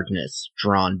hardness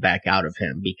drawn back out of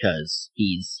him, because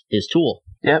he's his tool.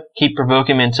 Yep, keep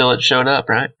provoking him until it showed up,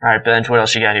 right? All right, Benj, what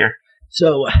else you got here?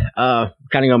 So,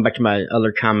 kind of going back to my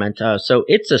other comment, so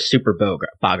it's a super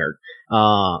boggart.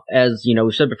 As,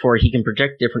 we said before, he can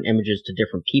project different images to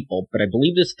different people, but I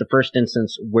believe this is the first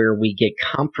instance where we get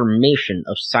confirmation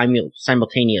of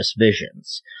simultaneous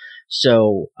visions.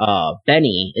 So,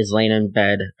 Benny is laying in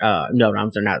bed. No,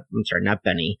 I'm sorry, not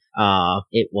Benny.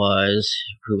 It was,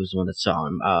 who was the one that saw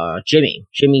him? Jimmy.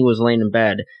 Jimmy was laying in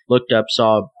bed, looked up,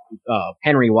 saw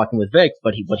Henry walking with Vic,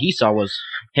 but what he saw was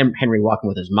Henry walking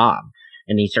with his mom.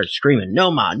 And he starts screaming,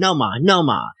 "No, Ma, no, Ma, no,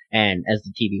 Ma." And as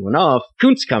the TV went off,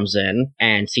 Kuntz comes in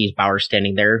and sees Bowers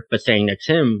standing there, but standing next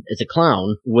to him is a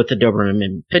clown with a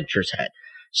Doberman Pinscher's head.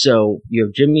 So you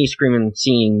have Jimmy screaming,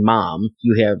 seeing Mom,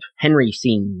 you have Henry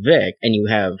seeing Vic, and you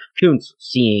have Kuntz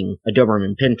seeing a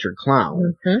Doberman Pinscher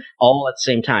clown, all at the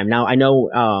same time. Now, I know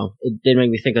it did make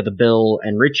me think of the Bill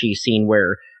and Richie scene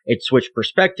where it switched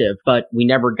perspective, but we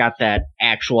never got that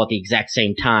actual at the exact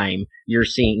same time. You're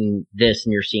seeing this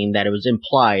and you're seeing that. It was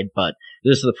implied, but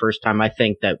this is the first time I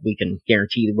think that we can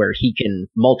guarantee where he can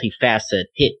multifaceted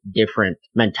hit different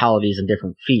mentalities and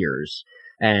different fears.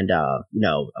 And,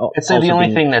 I'd say the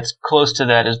only thing that's close to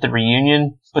that is the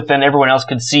reunion, but then everyone else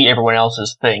can see everyone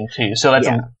else's thing too. So that's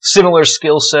a similar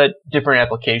skill set, different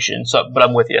application. So, but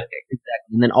I'm with you. Exactly.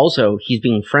 And then also he's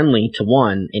being friendly to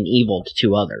one and evil to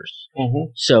two others.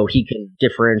 Mm-hmm. So he can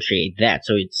differentiate that.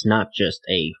 So it's not just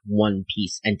a one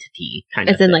piece entity kind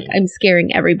of thing. As in, like, I'm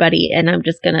scaring everybody and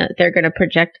they're gonna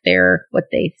project what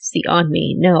they see on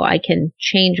me. No, I can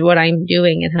change what I'm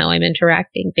doing and how I'm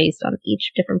interacting based on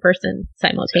each different person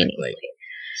simultaneously. Exactly.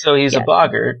 So he's a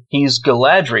boggart. He's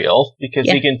Galadriel because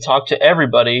he can talk to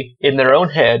everybody in their own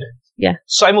head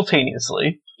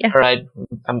simultaneously. Yeah. All right,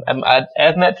 I'm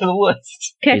adding that to the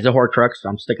list. Okay. He's a Horcrux, so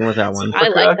I'm sticking with that one. I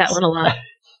like that one a lot.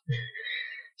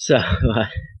 So,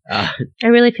 I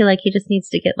really feel like he just needs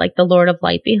to get like the Lord of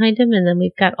Light behind him, and then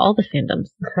we've got all the fandoms.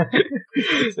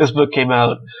 This book came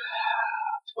out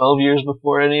 12 years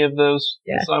before any of those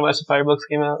Song of Ice and Fire books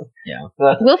came out. Yeah,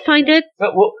 we'll find it.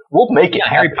 We'll make it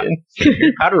happen.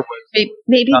 Harry Potter was.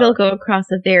 Maybe they'll go across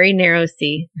a very narrow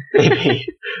sea. Maybe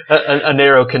a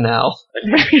narrow canal.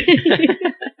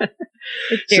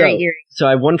 It's very eerie. So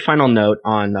I have one final note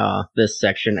on this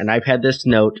section, and I've had this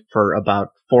note for about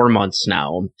 4 months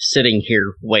now, sitting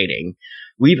here waiting.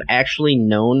 We've actually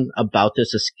known about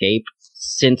this escape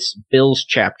since Bill's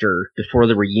chapter before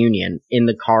the reunion. In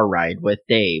the car ride with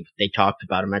Dave, they talked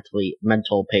about a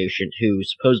mental patient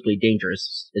who's supposedly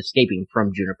dangerous escaping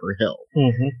from Juniper Hill.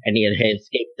 Mm-hmm. And he had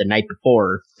escaped the night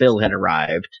before Bill had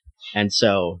arrived. And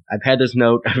so I've had this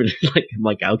note. I'm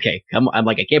like, okay, I'm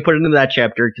like, I can't put it into that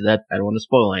chapter because I don't want to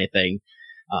spoil anything.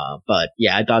 But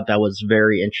yeah, I thought that was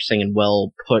very interesting and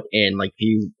well put in. Like,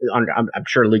 I'm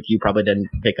sure, Luke, you probably didn't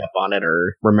pick up on it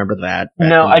or remember that.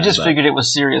 No, I just figured it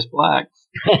was Sirius Black.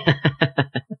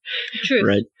 True.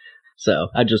 Right. So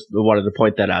I just wanted to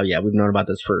point that out. Yeah, we've known about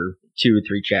this for 2 or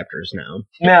 3 chapters now.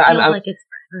 Yeah,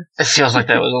 it feels like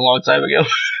that was a long time ago.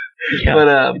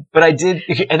 Yeah. But I did,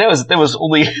 and that was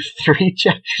only 3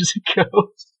 chapters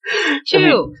ago.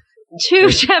 Two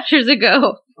chapters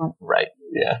ago. Right.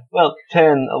 Yeah. Well,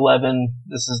 10, 11,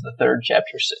 this is the third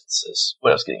chapter since, is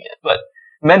what I was getting at. But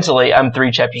mentally, I'm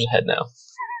 3 chapters ahead now.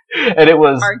 And it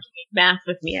was... Arguing math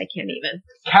with me, I can't even.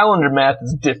 Calendar math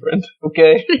is different,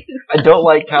 okay? I don't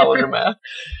like calendar math.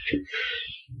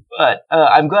 But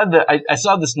I'm glad that I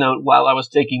saw this note while I was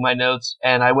taking my notes,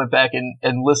 and I went back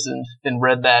and listened and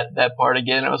read that part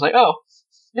again. I was like, oh,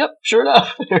 yep, sure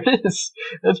enough, there it is.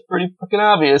 That's pretty fucking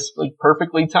obvious, like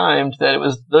perfectly timed that it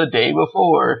was the day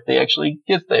before they actually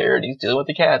get there and he's dealing with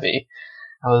the cabbie.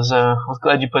 I was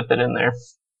glad you put that in there.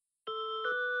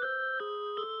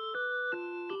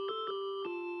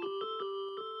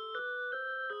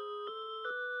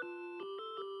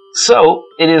 So,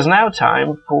 it is now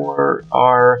time for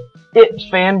our It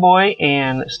fanboy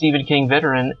and Stephen King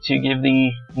veteran to give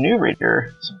the new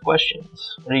reader some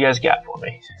questions. What do you guys got for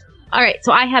me? All right,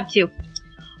 so I have 2.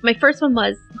 My first one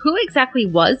was, who exactly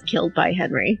was killed by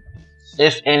Henry?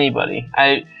 If anybody.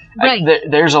 Right.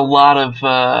 There's a lot of,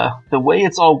 the way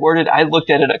it's all worded, I looked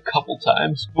at it a couple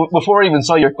times before I even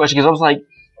saw your question, because I was like,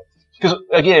 because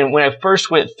again, when I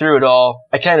first went through it all,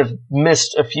 I kind of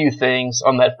missed a few things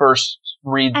on that first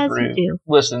read As through, you do.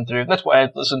 listen through. That's why I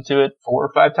listened to it 4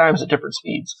 or 5 times at different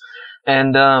speeds.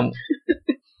 And,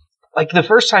 like the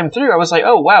first time through, I was like,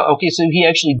 oh wow, okay, so he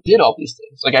actually did all these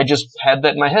things. Like I just had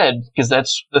that in my head, because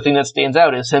that's the thing that stands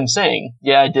out is him saying,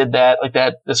 yeah, I did that, like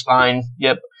that's fine,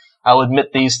 yep, I'll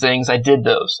admit these things, I did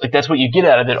those. Like that's what you get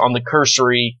out of it on the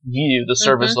cursory view, the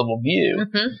surface level view.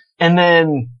 Mm-hmm. And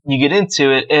then you get into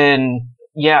it, and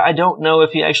yeah, I don't know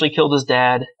if he actually killed his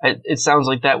dad. It sounds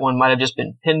like that one might have just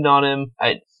been pinned on him,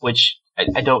 which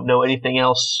I don't know anything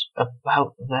else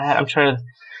about that. I'm trying to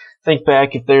think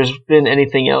back if there's been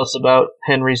anything else about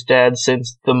Henry's dad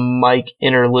since the Mike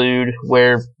interlude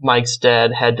where Mike's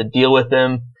dad had to deal with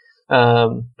him.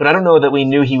 But I don't know that we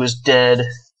knew he was dead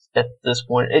at this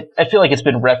point. I feel like it's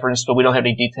been referenced, but we don't have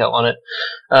any detail on it.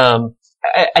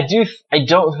 I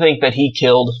don't think that he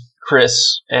killed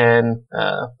Chris and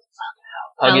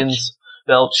Huggins.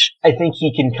 Belch. I think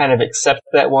he can kind of accept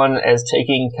that one as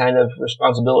taking kind of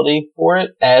responsibility for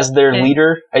it as their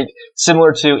leader.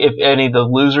 Similar to if any of the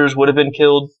losers would have been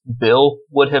killed, Bill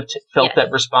would have felt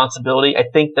that responsibility. I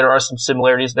think there are some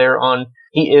similarities there on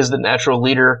he is the natural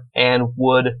leader and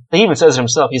he even says it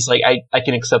himself, he's like, I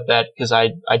can accept that because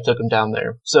I took him down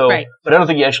there. So, but I don't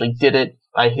think he actually did it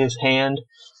by his hand.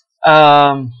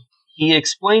 He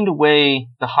explained away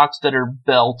the Hochstetter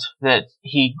belt that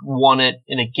he won it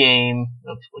in a game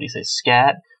of, what do you say,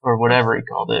 scat? Or whatever he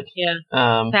called it. Yeah.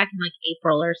 Back in like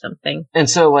April or something. And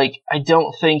so, like, I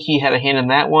don't think he had a hand in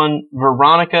that one.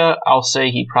 Veronica, I'll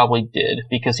say he probably did,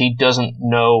 because he doesn't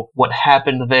know what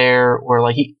happened there, or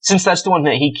like since that's the one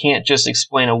that he can't just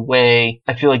explain away,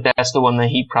 I feel like that's the one that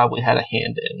he probably had a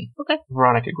hand in. Okay.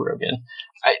 Veronica Grogan.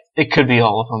 It could be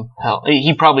all of them. Hell,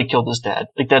 he probably killed his dad.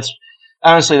 Like,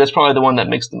 honestly, that's probably the one that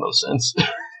makes the most sense.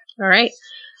 All right.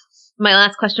 My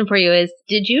last question for you is,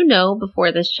 did you know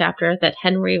before this chapter that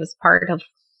Henry was part of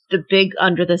the big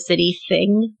under the city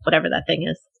thing, whatever that thing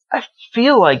is? I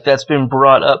feel like that's been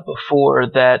brought up before,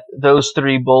 that those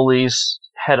 3 bullies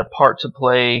had a part to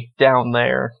play down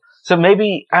there. So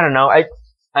maybe, I don't know, I'd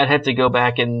have to go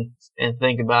back and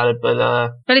think about it, but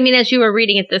I mean, as you were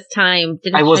reading it this time,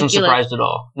 I wasn't surprised at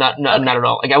all. Not at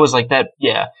all. Like, I was like, that,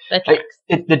 yeah. That tracks.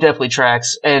 It definitely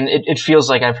tracks, and it feels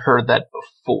like I've heard that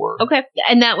before. Okay,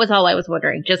 and that was all I was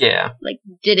wondering. Just, yeah. Like,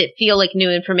 did it feel like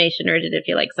new information, or did it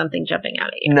feel like something jumping out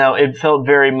at you? No, it felt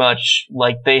very much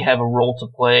like they have a role to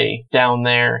play down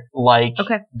there, like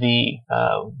the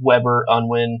Weber,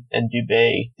 Unwin, and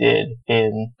Dubé did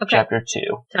in Chapter 2.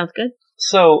 Sounds good.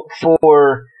 So,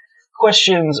 for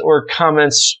questions or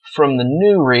comments from the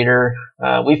new reader,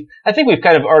 I think we've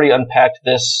kind of already unpacked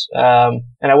this, and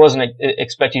I wasn't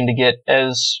expecting to get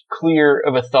as clear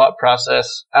of a thought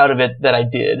process out of it that I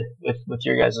did with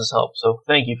your guys' help, so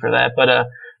thank you for that. But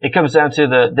it comes down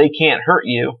to they can't hurt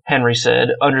you, Henry said,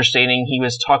 understanding he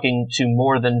was talking to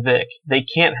more than Vic. They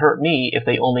can't hurt me if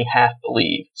they only half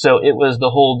believe. So it was the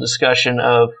whole discussion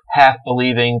of half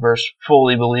believing versus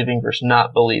fully believing versus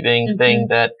not believing thing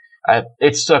that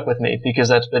it stuck with me, because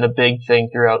that's been a big thing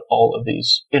throughout all of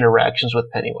these interactions with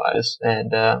Pennywise.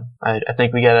 And I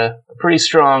think we got a pretty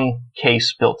strong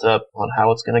case built up on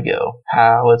how it's going to go,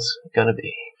 how it's going to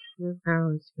be.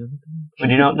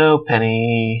 When you don't know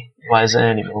Pennywise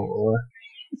anymore.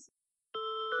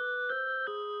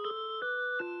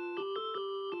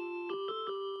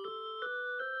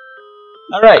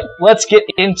 All right, let's get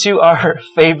into our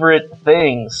favorite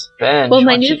things. Ben, well,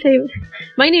 my new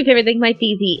favorite thing might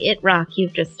be the It Rock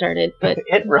you've just started, but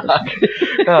It Rock.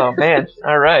 Oh man!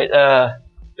 All right. Yeah,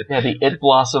 the It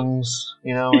Blossoms.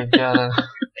 You know, we've got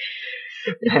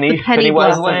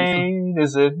Pennywise blossoms. Lane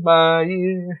is in my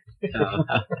ear.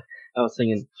 I was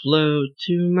singing, float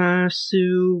to my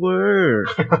sewer.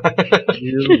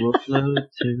 You will float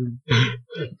to.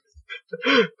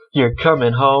 You're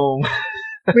coming home.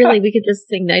 Really, we could just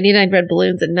sing 99 Red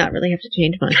Balloons and not really have to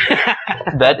change much.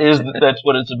 That's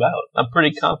what it's about. I'm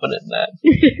pretty confident in that.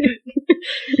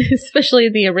 Especially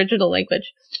in the original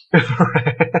language. All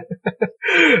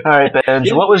right,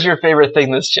 Benj, what was your favorite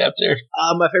thing this chapter?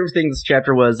 My favorite thing this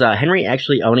chapter was Henry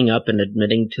actually owning up and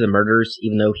admitting to the murders,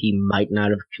 even though he might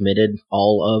not have committed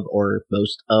all of or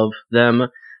most of them.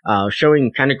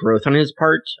 Showing kind of growth on his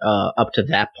part, up to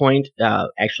that point,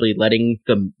 actually letting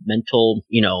the mental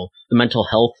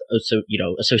health,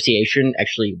 association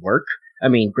actually work. I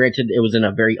mean, granted, it was in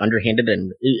a very underhanded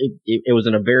and it was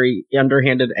in a very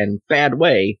underhanded and bad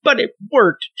way, but it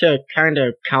worked to kind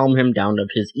of calm him down of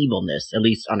his evilness, at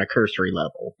least on a cursory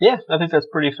level. Yeah, I think that's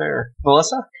pretty fair.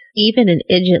 Melissa? Even an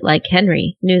idiot like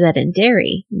Henry knew that in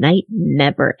Derry, night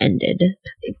never ended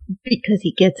because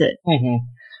he gets it. Mm-hmm.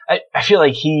 I feel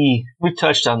like we've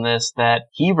touched on this, that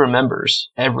he remembers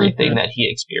everything that he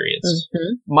experienced.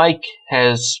 Mm-hmm. Mike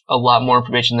has a lot more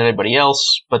information than anybody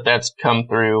else, but that's come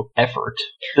through effort.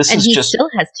 He still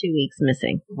has 2 weeks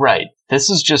missing. Right. This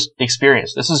is just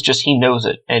experience. This is just he knows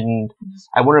it. And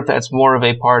I wonder if that's more of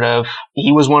a part of,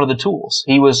 he was one of the tools.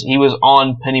 He was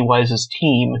on Pennywise's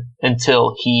team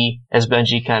until he, as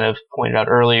Benji kind of pointed out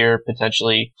earlier,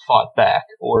 potentially fought back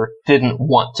or didn't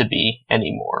want to be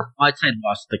anymore. I'd say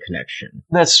lost the connection.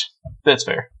 That's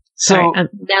fair. So right,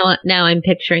 now I'm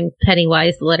picturing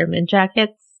Pennywise Letterman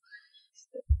jackets.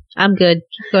 I'm good.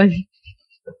 Keep going.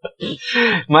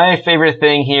 My favorite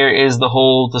thing here is the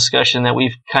whole discussion that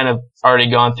we've kind of already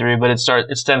gone through, but it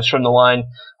stems from the line,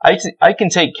 I can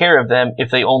take care of them if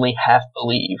they only half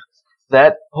believe.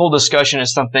 That whole discussion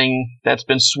is something that's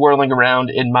been swirling around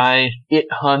in my it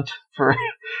hunt for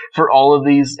all of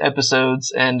these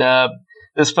episodes, and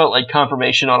this felt like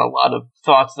confirmation on a lot of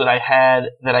thoughts that I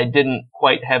had that I didn't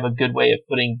quite have a good way of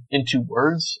putting into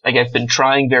words. Like, I've been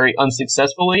trying very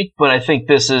unsuccessfully, but I think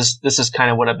this is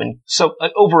kind of what I've been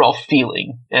overall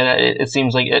feeling, and it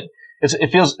seems like it's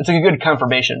like a good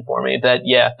confirmation for me that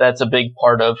that's a big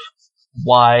part of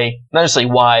why, not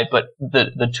necessarily why, but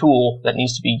the tool that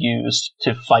needs to be used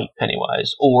to fight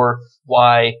Pennywise, or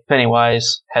why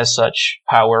Pennywise has such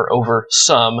power over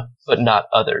some but not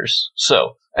others.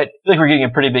 So I think we're getting a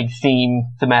pretty big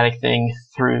thematic thing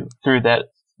through that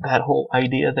whole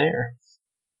idea there.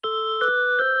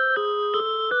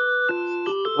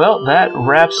 Well, that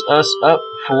wraps us up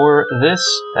for this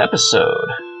episode.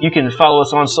 You can follow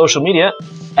us on social media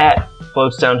at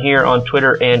Floats Down Here on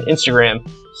Twitter and Instagram.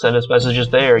 Send us messages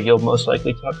there. You'll most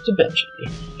likely talk to Benji,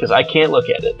 because I can't look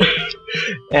at it.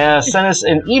 Send us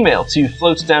an email to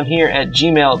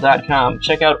floatsdownhere@gmail.com.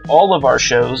 Check out all of our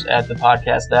shows at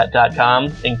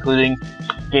thepodcastthat.com, including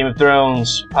Game of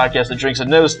Thrones, Podcast That Drinks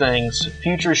and Knows Things,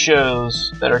 future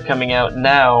shows that are coming out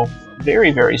now,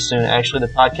 very, very soon, actually,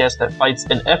 the Podcast That Fights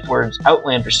in F-Words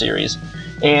Outlander series,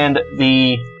 and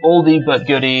the oldie but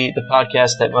goodie, the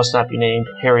Podcast That Must Not Be Named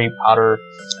Harry Potter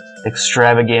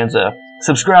Extravaganza.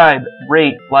 Subscribe,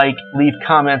 rate, like, leave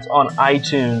comments on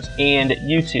iTunes and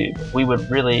YouTube. We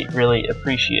would really, really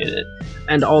appreciate it.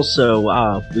 And also,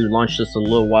 we launched this a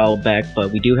little while back, but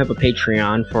we do have a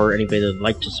Patreon for anybody that would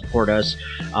like to support us.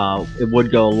 It would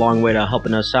go a long way to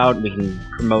helping us out. We can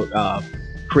promote,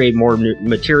 create more new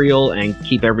material and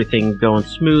keep everything going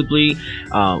smoothly.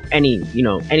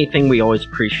 Anything we always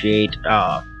appreciate.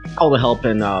 All the help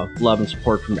and love and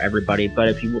support from everybody. But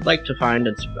if you would like to find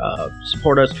and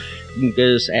support us, you can get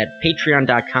us at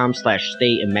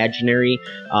patreon.com/stayimaginary.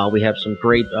 We have some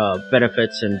great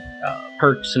benefits and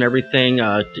perks and everything.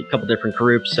 A couple different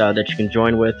groups that you can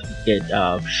join with. Get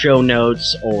show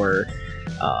notes or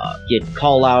get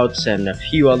call outs and a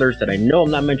few others that I know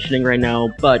I'm not mentioning right now.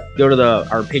 But go to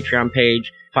our Patreon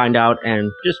page, find out,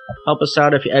 and just help us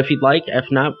out if you'd like.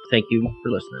 If not, thank you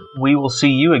for listening. We will see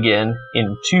you again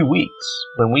in 2 weeks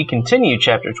when we continue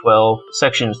Chapter 12,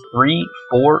 Sections 3,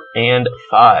 4, and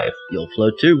 5. You'll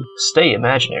float too. Stay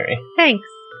imaginary. Thanks.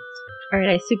 All right,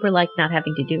 I super like not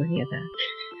having to do any of that.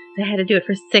 I had to do it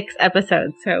for 6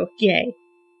 episodes, so yay.